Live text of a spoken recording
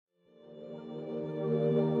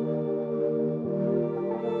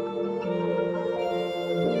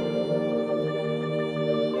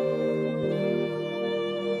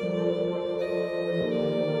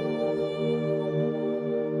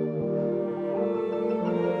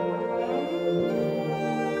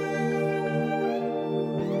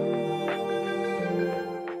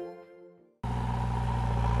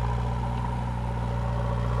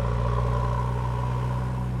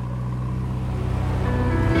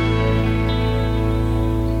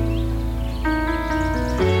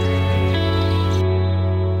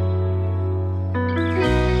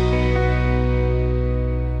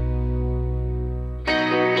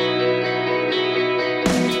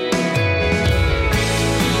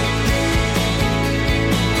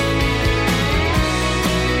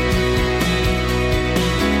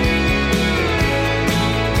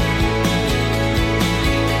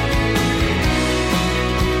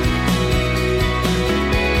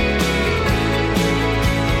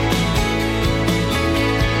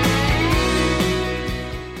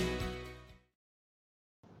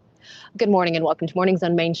Good morning and welcome to Mornings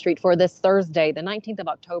on Main Street for this Thursday, the 19th of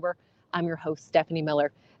October. I'm your host, Stephanie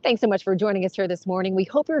Miller. Thanks so much for joining us here this morning. We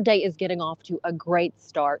hope your day is getting off to a great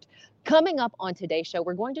start. Coming up on today's show,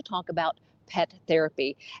 we're going to talk about pet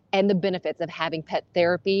therapy and the benefits of having pet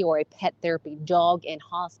therapy or a pet therapy dog in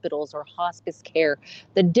hospitals or hospice care,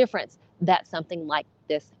 the difference that something like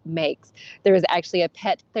this makes. There is actually a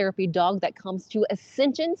pet therapy dog that comes to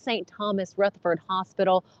Ascension St. Thomas Rutherford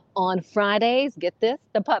Hospital on Fridays. Get this,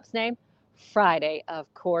 the pup's name? Friday,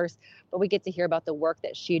 of course. But we get to hear about the work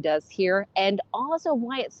that she does here and also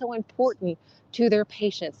why it's so important to their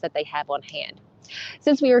patients that they have on hand.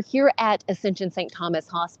 Since we are here at Ascension St. Thomas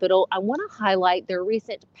Hospital, I want to highlight their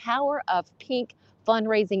recent Power of Pink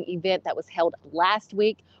fundraising event that was held last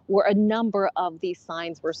week, where a number of these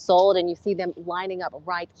signs were sold, and you see them lining up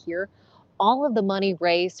right here. All of the money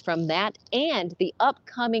raised from that and the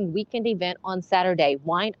upcoming weekend event on Saturday,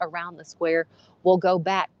 Wine Around the Square, will go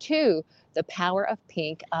back to the Power of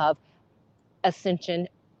Pink of Ascension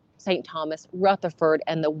St. Thomas Rutherford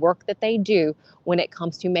and the work that they do when it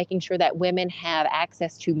comes to making sure that women have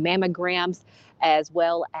access to mammograms as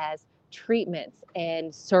well as treatments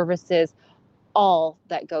and services, all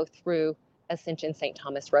that go through Ascension St.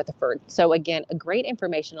 Thomas Rutherford. So again, a great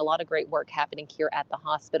information, a lot of great work happening here at the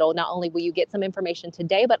hospital. Not only will you get some information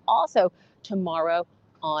today, but also tomorrow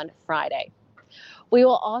on Friday. We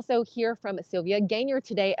will also hear from Sylvia Ganier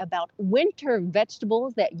today about winter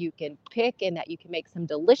vegetables that you can pick and that you can make some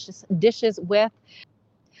delicious dishes with.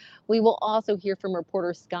 We will also hear from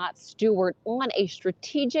reporter Scott Stewart on a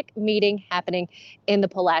strategic meeting happening in the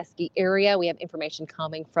Pulaski area. We have information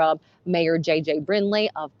coming from Mayor J.J. Brindley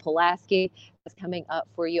of Pulaski. That's coming up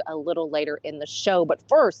for you a little later in the show. But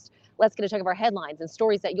first, let's get a check of our headlines and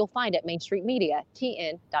stories that you'll find at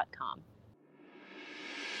mainstreetmediatn.com.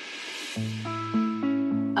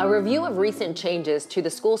 A review of recent changes to the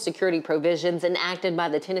school security provisions enacted by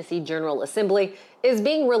the Tennessee General Assembly is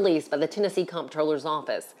being released by the Tennessee Comptroller's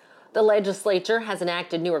Office. The legislature has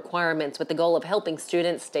enacted new requirements with the goal of helping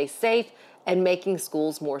students stay safe and making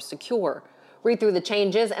schools more secure. Read through the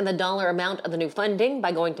changes and the dollar amount of the new funding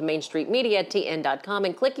by going to mainstreetmediatn.com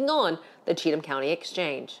and clicking on the Cheatham County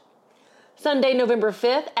Exchange. Sunday, November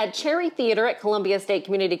 5th at Cherry Theater at Columbia State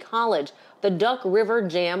Community College, the Duck River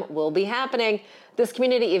Jam will be happening. This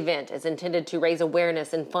community event is intended to raise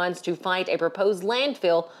awareness and funds to fight a proposed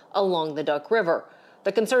landfill along the Duck River.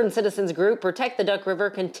 The concerned citizens group Protect the Duck River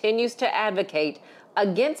continues to advocate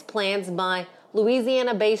against plans by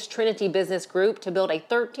Louisiana-based Trinity Business Group to build a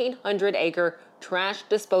 1,300-acre trash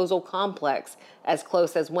disposal complex as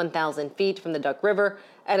close as 1,000 feet from the Duck River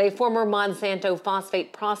at a former Monsanto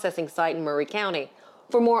phosphate processing site in Murray County.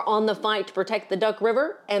 For more on the fight to protect the Duck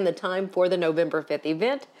River and the time for the November 5th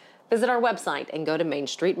event, visit our website and go to Main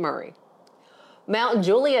Street Murray. Mount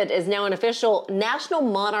Juliet is now an official National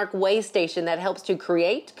Monarch Way station that helps to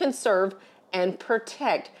create, conserve, and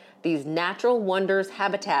protect these natural wonders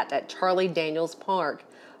habitat at Charlie Daniels Park.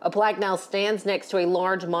 A plaque now stands next to a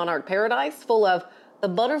large monarch paradise full of the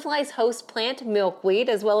butterfly's host plant milkweed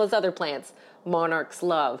as well as other plants monarchs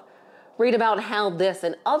love. Read about how this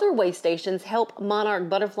and other way stations help monarch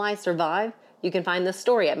butterflies survive. You can find this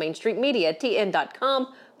story at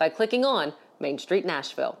mainstreetmediatn.com by clicking on Main Street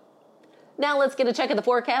Nashville. Now let's get a check of the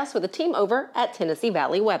forecast with the team over at Tennessee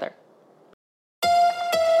Valley Weather.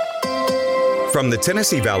 From the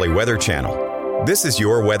Tennessee Valley Weather Channel, this is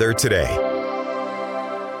your weather today.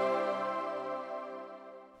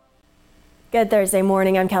 Good Thursday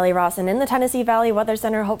morning. I'm Kelly Rawson in the Tennessee Valley Weather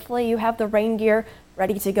Center. Hopefully you have the rain gear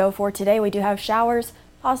ready to go for today. We do have showers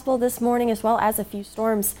possible this morning as well as a few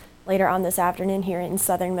storms later on this afternoon here in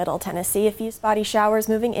southern middle Tennessee. A few spotty showers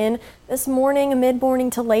moving in this morning, mid-morning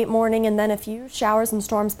to late morning, and then a few showers and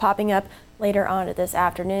storms popping up later on this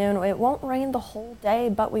afternoon. It won't rain the whole day,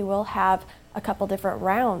 but we will have a couple different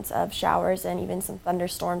rounds of showers and even some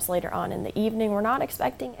thunderstorms later on in the evening. We're not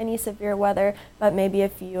expecting any severe weather, but maybe a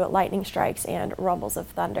few lightning strikes and rumbles of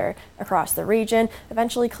thunder across the region,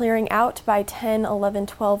 eventually clearing out by 10, 11,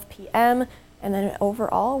 12 p.m. And then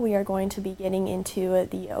overall, we are going to be getting into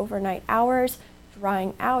the overnight hours,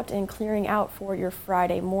 drying out and clearing out for your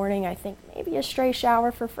Friday morning. I think maybe a stray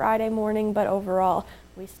shower for Friday morning, but overall,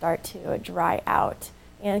 we start to dry out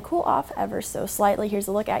and cool off ever so slightly. Here's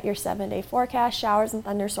a look at your 7-day forecast. Showers and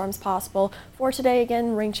thunderstorms possible for today.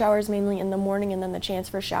 Again, rain showers mainly in the morning and then the chance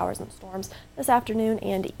for showers and storms this afternoon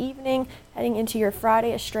and evening. Heading into your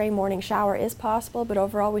Friday, a stray morning shower is possible, but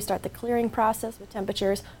overall we start the clearing process with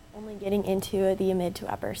temperatures only getting into the mid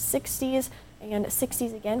to upper 60s and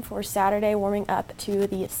 60s again for Saturday, warming up to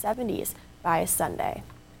the 70s by Sunday.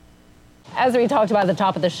 As we talked about at the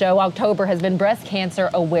top of the show, October has been Breast Cancer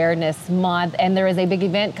Awareness Month, and there is a big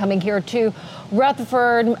event coming here to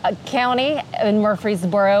Rutherford County in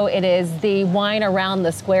Murfreesboro. It is the Wine Around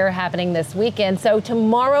the Square happening this weekend. So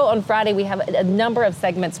tomorrow on Friday, we have a number of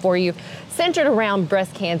segments for you centered around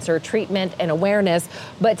breast cancer treatment and awareness.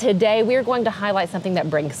 But today we are going to highlight something that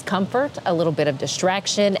brings comfort, a little bit of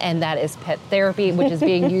distraction, and that is pet therapy, which is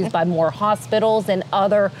being used by more hospitals and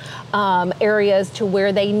other areas to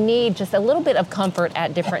where they need just a little bit of comfort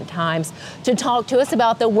at different times. To talk to us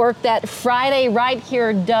about the work that Friday right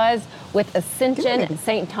here does with Ascension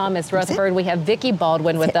St. Thomas Rutherford, we have Vicki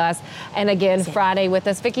Baldwin with us, and again Friday with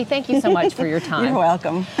us. Vicki, thank you so much for your time. You're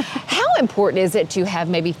welcome. How important is it to have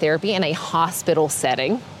maybe therapy in a hospital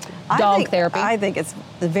setting? Dog therapy? I think it's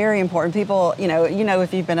very important. People, you know,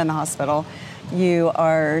 if you've been in the hospital, you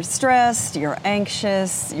are stressed, you're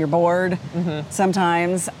anxious, you're bored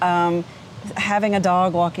sometimes. Having a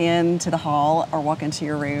dog walk into the hall or walk into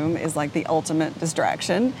your room is like the ultimate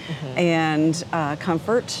distraction and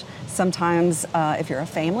comfort. Sometimes if you're a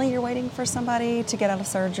family, you're waiting for somebody to get out of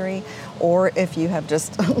surgery, or if you have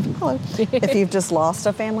just if you've just lost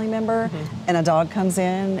a family member and a dog comes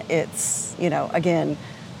in, it's, you know, again,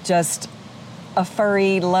 just a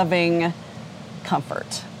furry, loving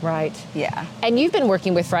comfort. Right. Yeah. And you've been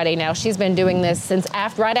working with Friday now. She's been doing this since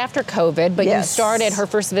right after COVID, but you started, her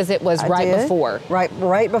first visit was before.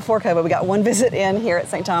 Right before COVID. We got one visit in here at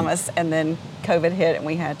St. Thomas, and then COVID hit and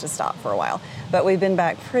we had to stop for a while. But we've been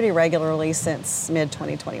back pretty regularly since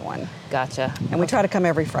mid-2021. Gotcha. And we try to come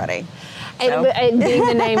every Friday. And being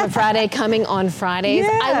the name of Friday, coming on Fridays.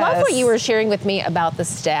 Yes. I love what you were sharing with me about the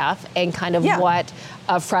staff and kind of what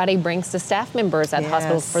Friday brings to staff members at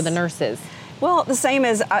hospitals for the nurses. Well, the same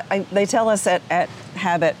as they tell us at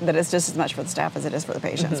Habit that it's just as much for the staff as it is for the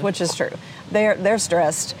patients, which is true. They're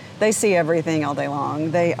stressed. They see everything all day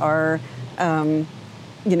long. They are,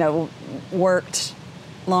 worked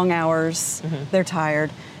long hours. They're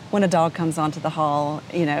tired. When a dog comes onto the hall,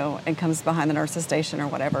 and comes behind the nurse's station or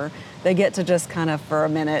whatever, they get to just kind of for a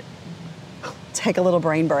minute take a little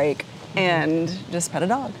brain break and just pet a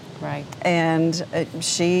dog. Right. And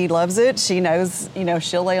she loves it. She knows,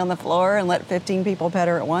 she'll lay on the floor and let 15 people pet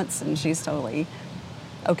her at once, and she's totally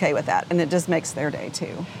okay with that. And it just makes their day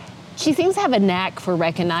too. She seems to have a knack for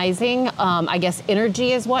recognizing, I guess,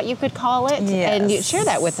 energy is what you could call it. Yes. And you share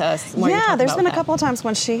that with us. Yeah, there's been a couple of times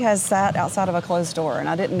when she has sat outside of a closed door, and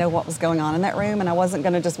I didn't know what was going on in that room, and I wasn't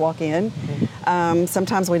going to just walk in.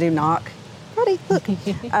 Sometimes we do knock. Ready, look.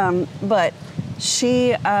 But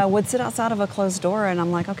she would sit outside of a closed door, and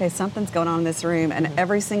I'm like, okay, something's going on in this room. And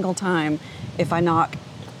every single time, if I knock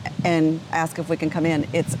and ask if we can come in,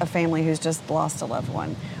 it's a family who's just lost a loved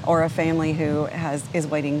one, or a family who is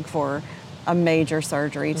waiting for a major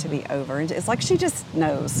surgery to be over. And it's like she just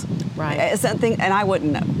knows. Right. It's something, and I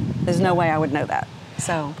wouldn't know. There's no way I would know that.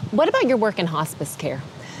 So. What about your work in hospice care?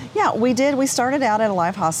 Yeah, we did. We started out at a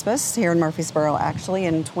live hospice here in Murfreesboro, actually,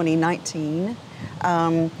 in 2019.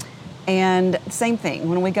 And same thing,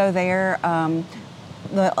 when we go there,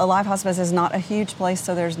 a live hospice is not a huge place,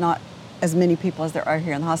 so there's not as many people as there are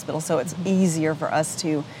here in the hospital, so it's easier for us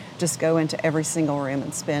to just go into every single room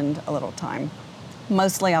and spend a little time.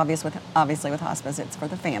 Mostly, obviously with hospice, it's for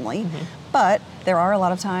the family, but there are a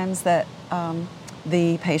lot of times that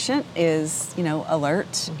the patient is,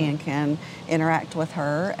 alert and can interact with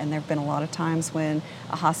her, and there have been a lot of times when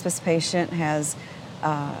a hospice patient has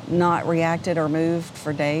not reacted or moved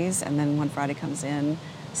for days, and then when Friday comes in,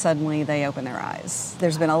 suddenly they open their eyes.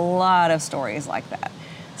 There's been a lot of stories like that.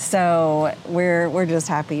 So we're just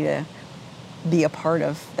happy to be a part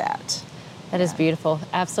of that. That is beautiful,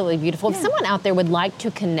 absolutely beautiful. If someone out there would like to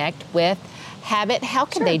connect with Habit, how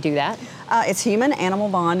can they do that? It's Human Animal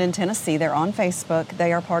Bond in Tennessee. They're on Facebook.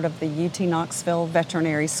 They are part of the UT Knoxville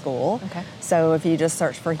Veterinary School. Okay. So if you just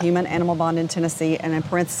search for Human Animal Bond in Tennessee, and in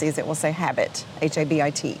parentheses it will say Habit,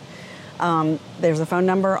 Habit. There's a phone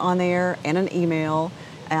number on there and an email.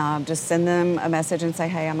 Just send them a message and say,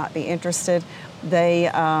 hey, I might be interested. They,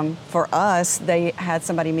 for us, they had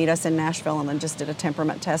somebody meet us in Nashville and then just did a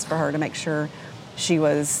temperament test for her to make sure she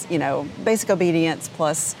was, basic obedience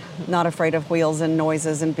plus not afraid of wheels and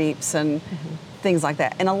noises and beeps and things like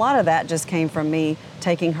that. And a lot of that just came from me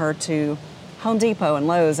taking her to Home Depot and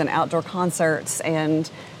Lowe's and outdoor concerts and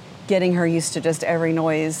getting her used to just every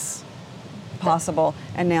noise possible.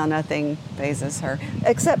 And now nothing phases her,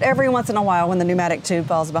 except every once in a while when the pneumatic tube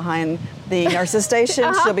falls behind the nurse's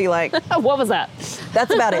station, she'll be like, what was that?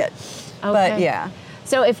 That's about it. Okay. But yeah.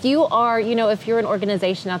 So if you are, if you're an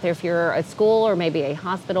organization out there, if you're a school or maybe a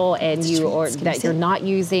hospital and you're not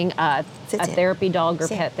using a therapy dog or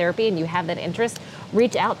pet therapy and you have that interest,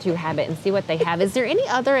 reach out to Habit and see what they have. Is there any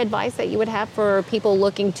other advice that you would have for people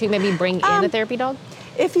looking to maybe bring in a therapy dog?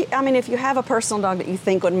 If you have a personal dog that you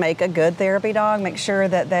think would make a good therapy dog, make sure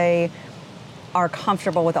that they are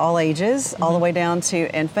comfortable with all ages, all the way down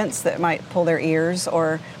to infants that might pull their ears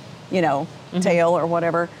or, tail or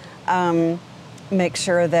whatever. Make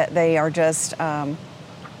sure that they are just, like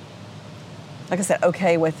I said,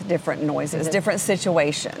 okay with different noises, different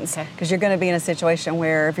situations. Because you're going to be in a situation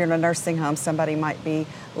where if you're in a nursing home, somebody might be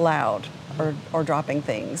loud or dropping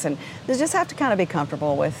things. And you just have to kind of be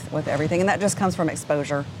comfortable with everything. And that just comes from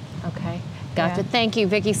exposure. Okay. Gotcha. Yeah. Thank you,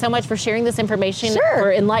 Vicki, so much for sharing this information, Sure.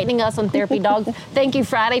 for enlightening us on therapy dogs. Thank you,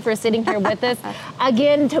 Friday, for sitting here with us.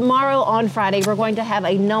 Again, tomorrow on Friday, we're going to have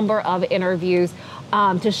a number of interviews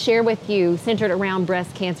to share with you centered around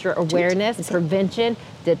breast cancer awareness, prevention,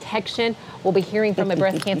 detection. We'll be hearing from a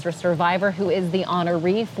breast cancer survivor who is the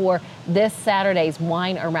honoree for this Saturday's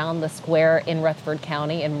Wine Around the Square in Rutherford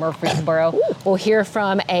County in Murfreesboro. We'll hear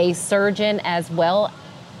from a surgeon as well.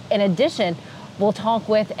 In addition, we'll talk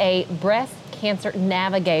with a breast cancer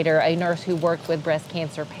navigator, a nurse who works with breast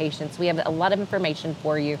cancer patients. We have a lot of information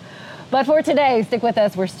for you. But for today, stick with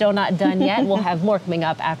us. We're still not done yet. We'll have more coming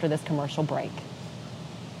up after this commercial break.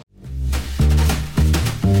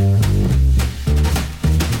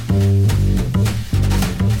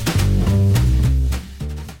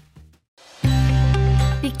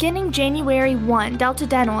 Beginning January 1, Delta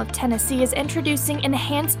Dental of Tennessee is introducing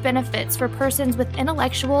enhanced benefits for persons with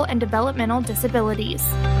intellectual and developmental disabilities.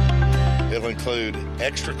 It'll include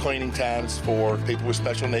extra cleaning times for people with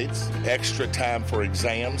special needs, extra time for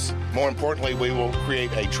exams. More importantly, we will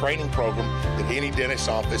create a training program that any dentist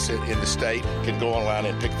office in the state can go online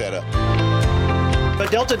and pick that up. At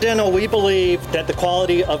Delta Dental, we believe that the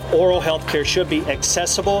quality of oral health care should be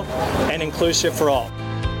accessible and inclusive for all.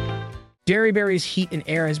 Dairyberry's Heat and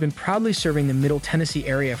Air has been proudly serving the Middle Tennessee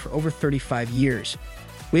area for over 35 years.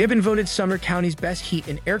 We have been voted Sumner County's best heat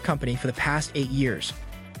and air company for the past 8 years.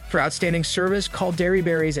 For outstanding service, call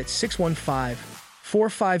Dairyberry's at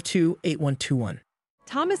 615-452-8121.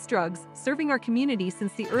 Thomas Drugs, serving our community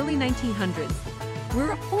since the early 1900s.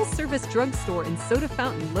 We're a full-service drugstore and soda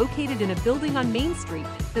fountain located in a building on Main Street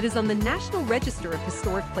that is on the National Register of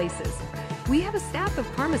Historic Places. We have a staff of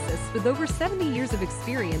pharmacists with over 70 years of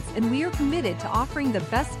experience, and we are committed to offering the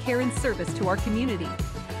best care and service to our community.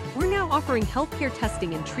 We're now offering healthcare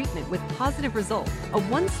testing and treatment with positive results, a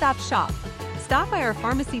one-stop shop. Stop by our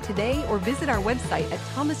pharmacy today or visit our website at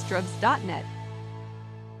thomasdrugs.net.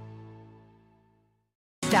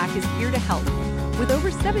 Stack is here to help. With over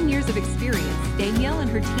 7 years of experience, Danielle and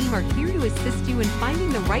her team are here to assist you in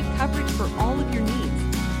finding the right coverage for all of your needs.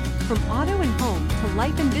 From auto and home to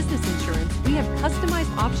life and business insurance, we have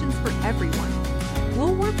customized options for everyone.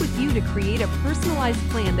 We'll work with you to create a personalized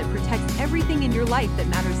plan that protects everything in your life that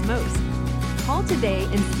matters most. Call today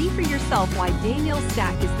and see for yourself why Danielle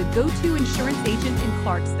Stack is the go-to insurance agent in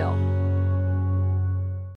Clarksville.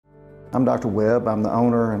 I'm Dr. Webb. I'm the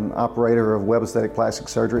owner and operator of Webb Aesthetic Plastic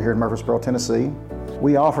Surgery here in Murfreesboro, Tennessee.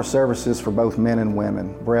 We offer services for both men and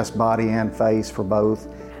women, breast, body, and face for both.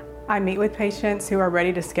 I meet with patients who are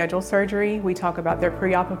ready to schedule surgery. We talk about their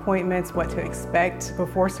pre-op appointments, what to expect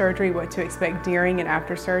before surgery, what to expect during and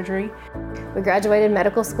after surgery. We graduated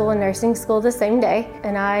medical school and nursing school the same day,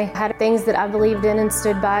 and I had things that I believed in and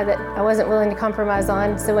stood by that I wasn't willing to compromise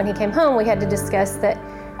on. So when he came home, we had to discuss that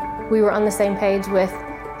we were on the same page with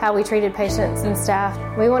how we treated patients and staff.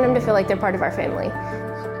 We want them to feel like they're part of our family.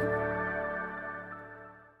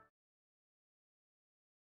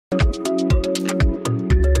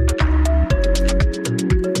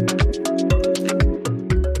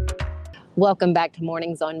 Welcome back to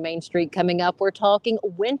Mornings on Main Street. Coming up, we're talking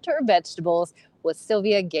winter vegetables with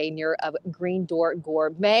Sylvia Ganier of Green Door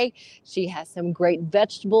Gourmet. She has some great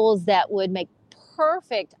vegetables that would make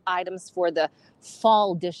perfect items for the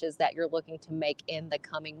fall dishes that you're looking to make in the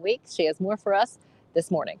coming weeks. She has more for us this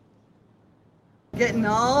morning. Getting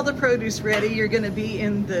all the produce ready. You're going to be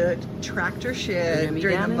in the tractor shed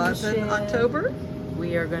during the month of October.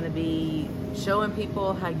 We are going to be showing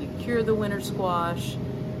people how you cure the winter squash.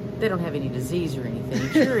 They don't have any disease or anything.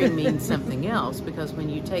 Curing means something else, because when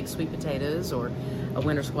you take sweet potatoes or a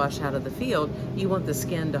winter squash out of the field, you want the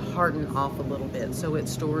skin to harden off a little bit so it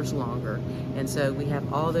stores longer. And so we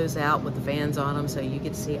have all those out with the fans on them, so you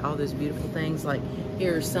get to see all those beautiful things. Like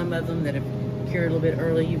here are some of them that have cured a little bit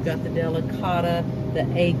early. You've got the delicata, the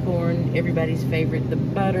acorn, everybody's favorite, the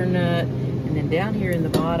butternut. And then down here in the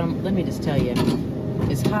bottom, let me just tell you,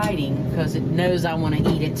 is hiding because it knows I want to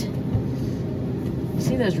eat it.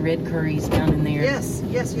 See those red curries down in there? Yes.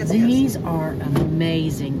 These are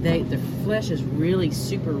amazing. The flesh is really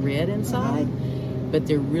super red inside, but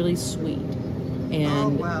they're really sweet.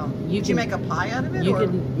 And Did you make a pie out of it? You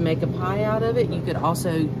can make a pie out of it. You could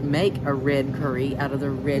also make a red curry out of the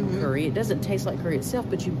red curry. It doesn't taste like curry itself,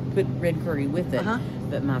 but you put red curry with it.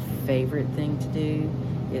 But my favorite thing to do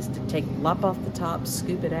is to lop off the top,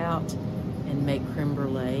 scoop it out, and make creme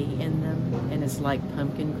brulee in them. And it's like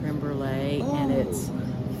pumpkin creme brulee, and it's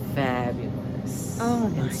fabulous. Oh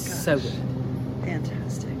my gosh. So good.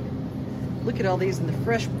 Fantastic. Look at all these and the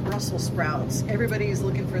fresh Brussels sprouts. Everybody's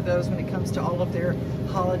looking for those when it comes to all of their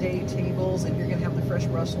holiday tables, and you're going to have the fresh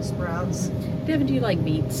Brussels sprouts. Devon, do you like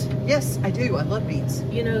beets? Yes, I do. I love beets.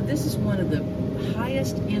 You know, this is one of the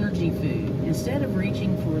highest energy food. Instead of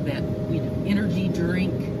reaching for that, energy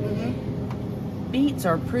drink, beets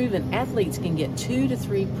are proven athletes can get 2 to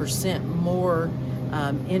 3% more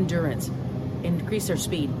endurance, increase their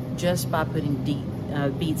speed just by putting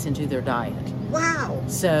beets into their diet. Wow.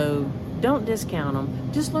 So don't discount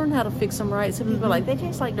them. Just learn how to fix them right. Some people are like, they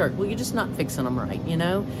taste like dirt. Well, you're just not fixing them right,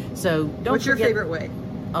 So don't What's your favorite way?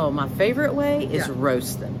 Oh, my favorite way is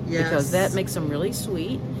roast them. Yes. Because that makes them really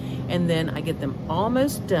sweet. And then I get them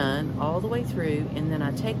almost done all the way through. And then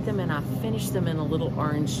I take them and I finish them in a little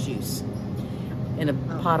orange juice in a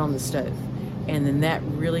pot on the stove. And then that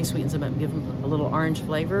really sweetens them up and gives them a little orange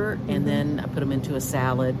flavor. And then I put them into a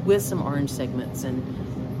salad with some orange segments. And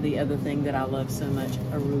the other thing that I love so much,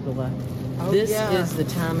 arugula. This is the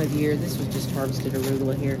time of year. This was just harvested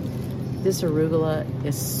arugula here. This arugula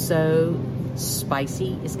is so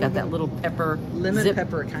spicy. It's got that little pepper, lemon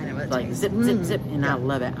pepper kind of a like taste. zip, and I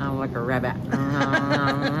love it. I'm like a rabbit.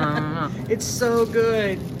 It's so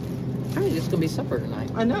good. I think it's gonna be supper tonight.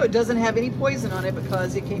 I know it doesn't have any poison on it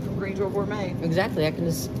because it came from Green Door Gourmet. Exactly. I can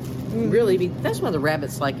just really be. That's why the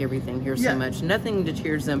rabbits like everything here so much. Nothing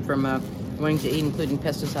deters them from wanting to eat, including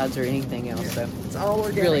pesticides or anything else. So it's all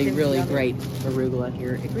organic. Really great arugula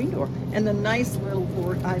here at Green Door. And the nice little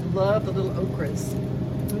I love the little okras.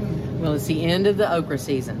 Well, it's the end of the okra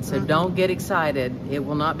season, so don't get excited. It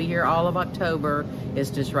will not be here all of October. It's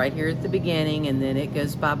just right here at the beginning, and then it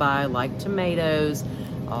goes bye-bye like tomatoes.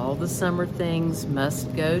 All the summer things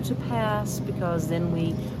must go to pass because then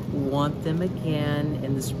we want them again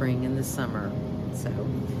in the spring and the summer. So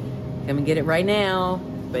come and get it right now,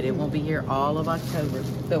 but it won't be here all of October.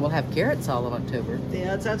 But we'll have carrots all of October.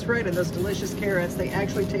 Yeah, that's right. And those delicious carrots, they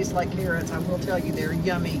actually taste like carrots. I will tell you, they're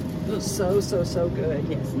yummy. So good.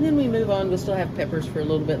 Yes. And then we move on. We'll still have peppers for a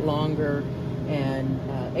little bit longer and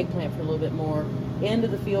eggplant for a little bit more. End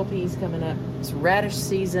of the field peas coming up. It's radish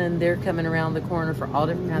season. They're coming around the corner for all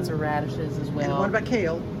different kinds of radishes as well. And what about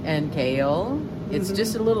kale? And kale. It's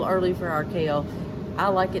just a little early for our kale. I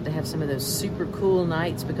like it to have some of those super cool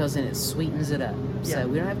nights because then it sweetens it up. Yeah. So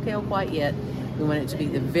we don't have kale quite yet. We want it to be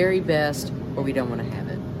the very best, or we don't want to have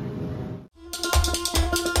it.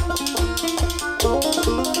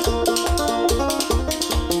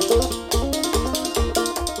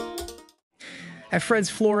 At Fred's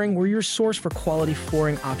Flooring, we're your source for quality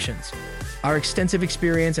flooring options. Our extensive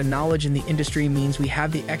experience and knowledge in the industry means we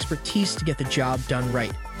have the expertise to get the job done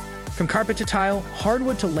right. From carpet to tile,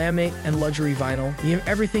 hardwood to laminate, and luxury vinyl, we have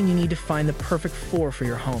everything you need to find the perfect floor for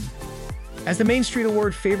your home. As the Main Street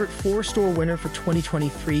Award Favorite Floor Store winner for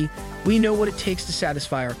 2023, we know what it takes to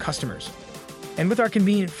satisfy our customers. And with our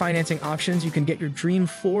convenient financing options, you can get your dream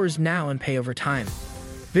floors now and pay over time.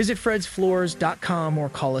 Visit fredsfloors.com or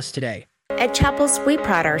call us today. At Chapel's, we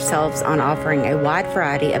pride ourselves on offering a wide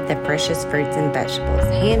variety of the freshest fruits and vegetables,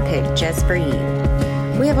 handpicked just for you.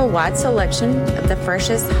 We have a wide selection of the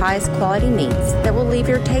freshest, highest quality meats that will leave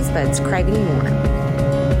your taste buds craving more.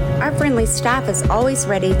 Our friendly staff is always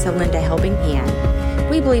ready to lend a helping hand.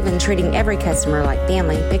 We believe in treating every customer like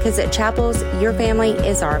family because at Chapel's, your family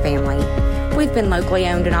is our family. We've been locally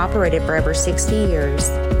owned and operated for over 60 years.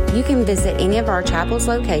 You can visit any of our Chapel's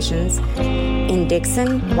locations in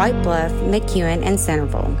Dixon, White Bluff, McEwen, and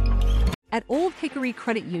Centerville. At Old Hickory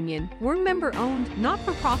Credit Union, we're member-owned,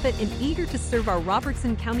 not-for-profit, and eager to serve our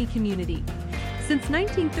Robertson County community. Since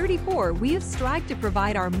 1934, we have strived to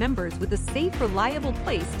provide our members with a safe, reliable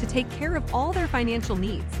place to take care of all their financial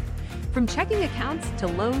needs. From checking accounts to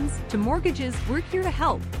loans to mortgages, we're here to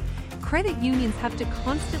help. Credit unions have to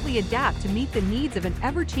constantly adapt to meet the needs of an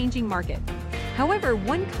ever-changing market. However,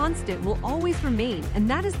 one constant will always remain, and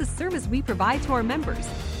that is the service we provide to our members.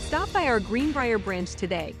 Stop by our Greenbrier branch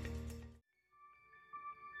today.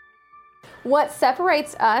 What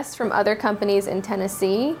separates us from other companies in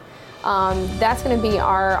Tennessee, that's going to be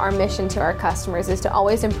our mission to our customers, is to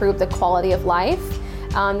always improve the quality of life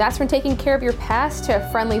That's from taking care of your pest to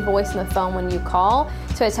a friendly voice on the phone when you call,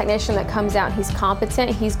 to a technician that comes out and he's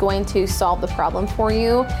competent, he's going to solve the problem for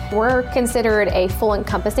you. We're considered a full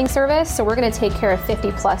encompassing service, so we're going to take care of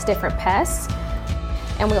 50 plus different pests,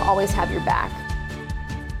 and we'll always have your back.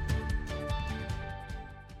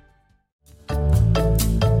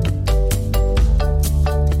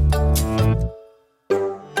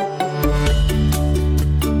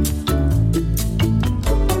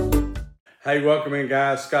 Hey, welcome in,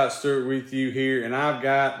 guys. Scott Stewart with you here, and I've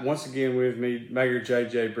got, once again with me, Mayor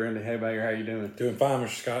J.J. Brindley. Hey, Mayor, how you doing? Doing fine, Mr.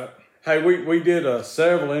 Scott. Hey, we did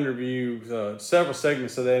several interviews, several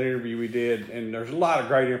segments of that interview we did, and there's a lot of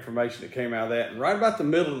great information that came out of that. And right about the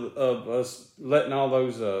middle of us letting all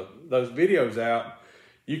those videos out,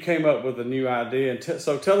 you came up with a new idea. And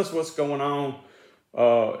so tell us what's going on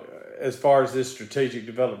as far as this strategic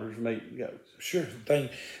developers meeting goes. Sure thing.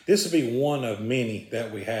 This will be one of many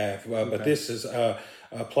that we have, but this is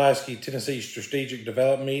Pulaski, Tennessee Strategic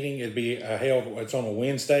Development Meeting. It'll be held, it's on a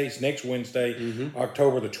Wednesday, it's next Wednesday,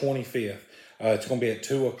 October the 25th. It's going to be at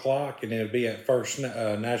 2 o'clock, and it'll be at First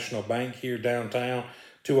National Bank here downtown,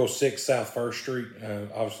 206 South 1st Street.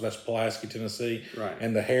 Obviously, that's Pulaski, Tennessee, right,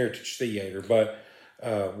 and the Heritage Theater. But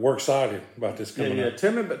we're excited about this coming up.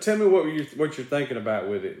 Tell me what you're thinking about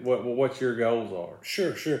with it. What your goals are.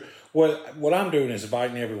 Sure. What I'm doing is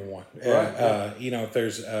inviting everyone. Right. If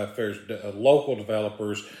there's local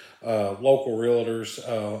developers, local realtors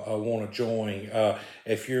want to join.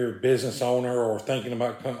 If you're a business owner or thinking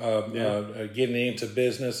about getting into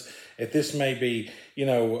business, if this may be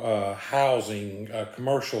housing,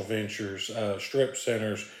 commercial ventures, strip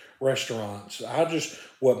centers, restaurants.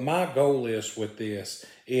 What my goal is with this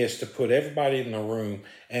is to put everybody in the room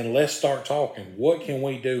and let's start talking. What can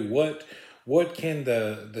we do? What can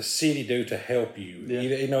the city do to help you?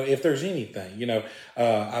 Yeah. If there's anything,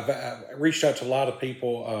 I've reached out to a lot of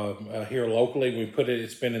people here locally.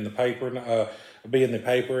 It's been in the paper,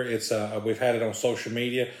 It's we've had it on social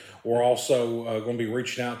media. We're also going to be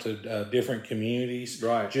reaching out to different communities,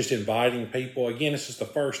 right? Just inviting people. Again, this is the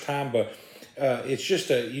first time, but it's just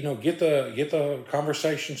get the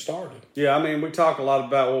conversation started. Yeah, I mean, we talk a lot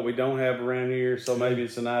about what we don't have around here, so maybe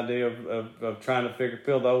it's an idea of trying to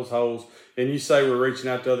fill those holes. And you say we're reaching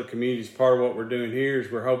out to other communities. Part of what we're doing here is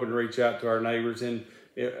we're hoping to reach out to our neighbors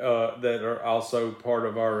that are also part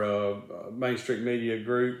of our Main Street Media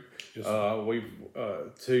group. Yes,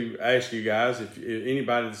 to ask you guys if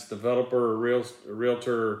anybody that's a developer or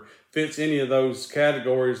realtor fits any of those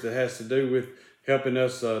categories that has to do with helping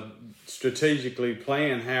us strategically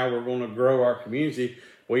plan how we're going to grow our community,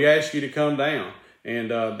 we ask you to come down.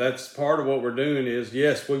 And that's part of what we're doing is,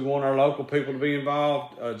 yes, we want our local people to be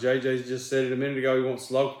involved. JJ just said it a minute ago, he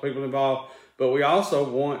wants local people involved. But we also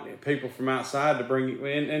want people from outside to bring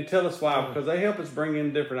in and tell us why, because they help us bring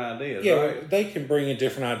in different ideas. Yeah, right? They can bring in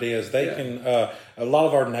different ideas. They can, a lot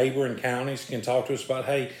of our neighboring counties can talk to us about,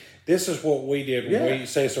 hey, this is what we did when we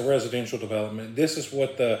say it's a residential development. This is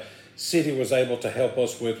what the city was able to help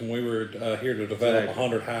us with when we were here to develop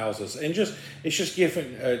 100 houses, and it's just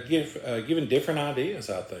giving different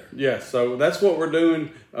ideas out there. Yeah, so that's what we're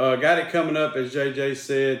doing. Got it coming up, as JJ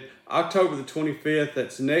said, October the 25th.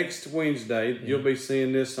 That's next Wednesday. Mm-hmm. You'll be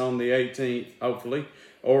seeing this on the 18th, hopefully,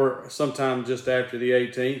 or sometime just after the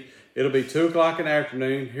 18th. It'll be 2 o'clock in the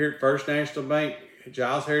afternoon here at First National Bank,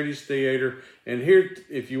 Giles Heritage Theater. And here,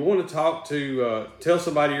 if you want to talk to, tell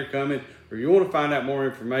somebody you're coming, or you want to find out more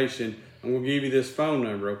information, I'm going to give you this phone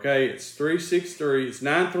number, okay? It's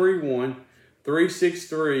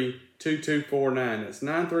 931-363-2249. That's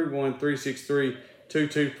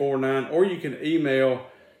 931-363-2249. Or you can email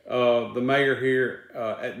the mayor here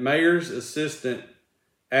at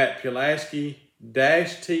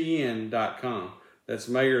mayorsassistant@Pulaski-TN.com. That's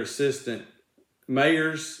mayors,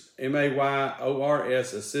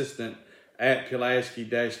 M-A-Y-O-R-S,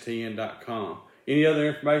 assistant@Pulaski-TN.com. Any other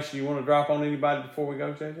information you want to drop on anybody before we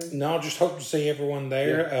go, JJ? No, just hope to see everyone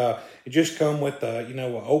there. Yeah. Just come with an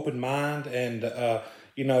open mind, and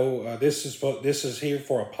this is here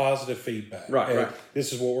for a positive feedback. Right.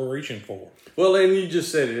 This is what we're reaching for. Well, and you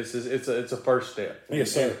just said it. It's a first step.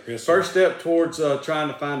 Yes, sir. First step towards trying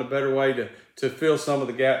to find a better way to fill some of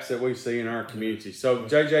the gaps that we see in our community. So,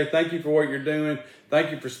 JJ, thank you for what you're doing. Thank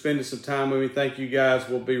you for spending some time with me. Thank you, guys.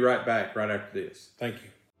 We'll be right back right after this. Thank you.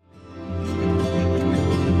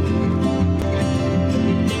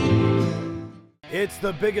 It's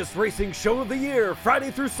the biggest racing show of the year,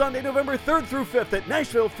 Friday through Sunday, November 3rd through 5th at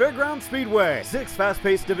Nashville Fairgrounds Speedway. 6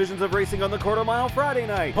 fast-paced divisions of racing on the quarter mile Friday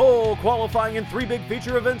night, pole qualifying and 3 big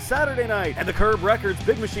feature events Saturday night, and the Curb Records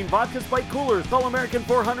Big Machine Vodka Spike Coolers All-American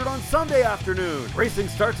 400 on Sunday afternoon. Racing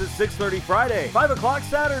starts at 6:30 Friday, 5 o'clock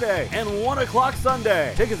Saturday, and 1 o'clock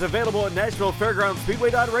Sunday. Tickets available at Nashville Fairgrounds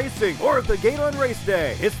Speedway.racing or at the gate on race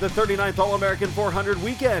day. It's the 39th All-American 400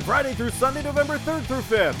 weekend, Friday through Sunday, November 3rd through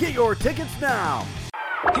 5th. Get your tickets now.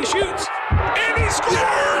 He shoots, and he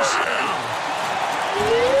scores!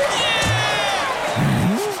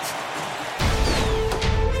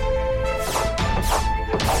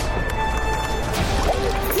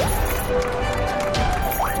 Yeah!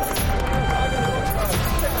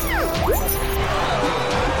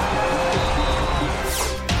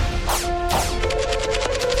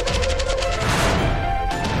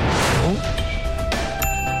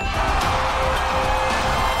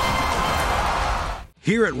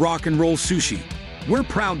 Here at Rock and Roll Sushi, we're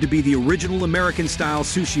proud to be the original American-style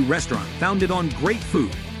sushi restaurant founded on great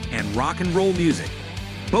food and rock and roll music,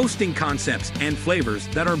 boasting concepts and flavors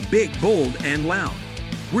that are big, bold, and loud.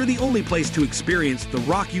 We're the only place to experience the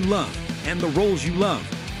rock you love and the rolls you love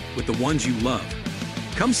with the ones you love.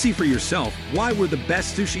 Come see for yourself why we're the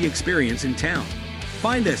best sushi experience in town.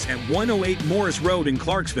 Find us at 108 Morris Road in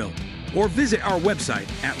Clarksville or visit our website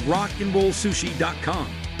at rockandrollsushi.com.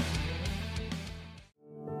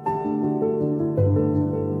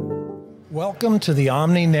 Welcome to the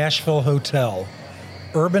Omni Nashville Hotel.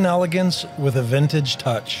 Urban elegance with a vintage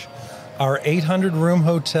touch. Our 800-room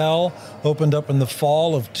hotel opened up in the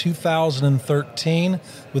fall of 2013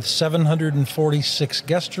 with 746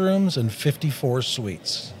 guest rooms and 54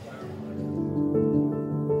 suites.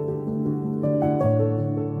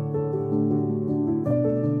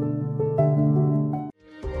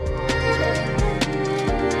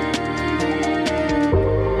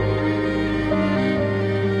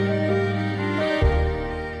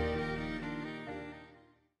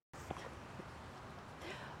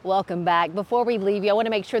 Welcome back. Before we leave you, I want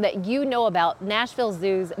to make sure that you know about Nashville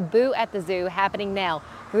Zoo's Boo at the Zoo happening now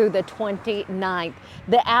through the 29th.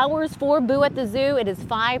 The hours for Boo at the Zoo, it is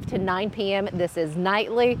 5 to 9 p.m. This is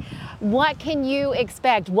nightly. What can you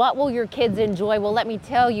expect? What will your kids enjoy? Well, let me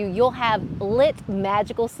tell you, you'll have lit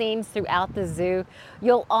magical scenes throughout the zoo.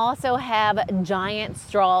 You'll also have giant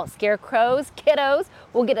straw scarecrows. Kiddos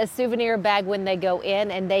will get a souvenir bag when they go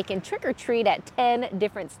in, and they can trick or treat at 10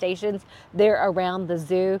 different stations there around the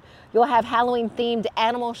zoo. You'll have Halloween themed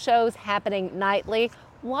animal shows happening nightly.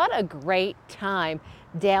 What a great time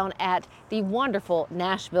down at the wonderful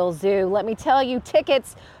Nashville Zoo. Let me tell you,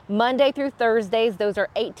 tickets Monday through Thursdays, those are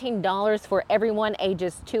 $18 for everyone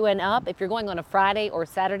ages 2 and up. If you're going on a Friday or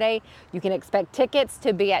Saturday, you can expect tickets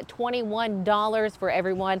to be at $21 for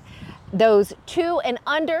everyone. Those 2 and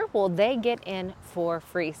under, well, they get in for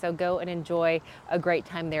free. So go and enjoy a great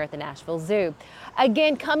time there at the Nashville Zoo.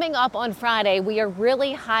 Again, coming up on Friday, we are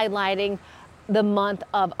really highlighting the month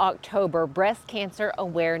of October, Breast Cancer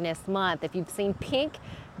Awareness Month. If you've seen pink,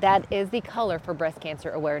 that is the color for Breast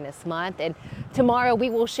Cancer Awareness Month. And tomorrow we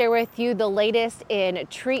will share with you the latest in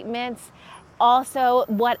treatments, also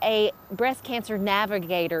what a breast cancer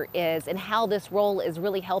navigator is and how this role is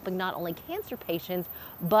really helping not only cancer patients,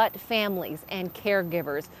 but families and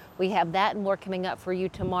caregivers. We have that and more coming up for you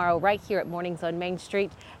tomorrow right here at Mornings on Main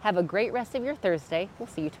Street. Have a great rest of your Thursday. We'll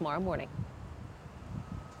see you tomorrow morning.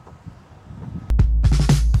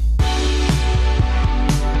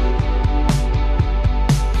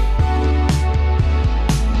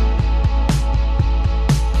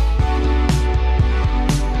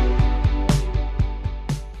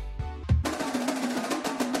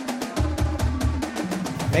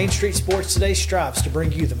 Main Street Sports Today strives to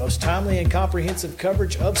bring you the most timely and comprehensive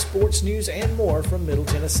coverage of sports news and more from Middle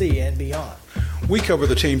Tennessee and beyond. We cover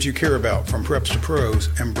the teams you care about from preps to pros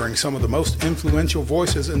and bring some of the most influential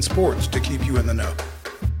voices in sports to keep you in the know.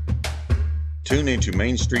 Tune into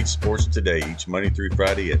Main Street Sports Today each Monday through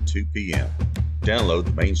Friday at 2 p.m. Download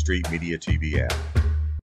the Main Street Media TV app.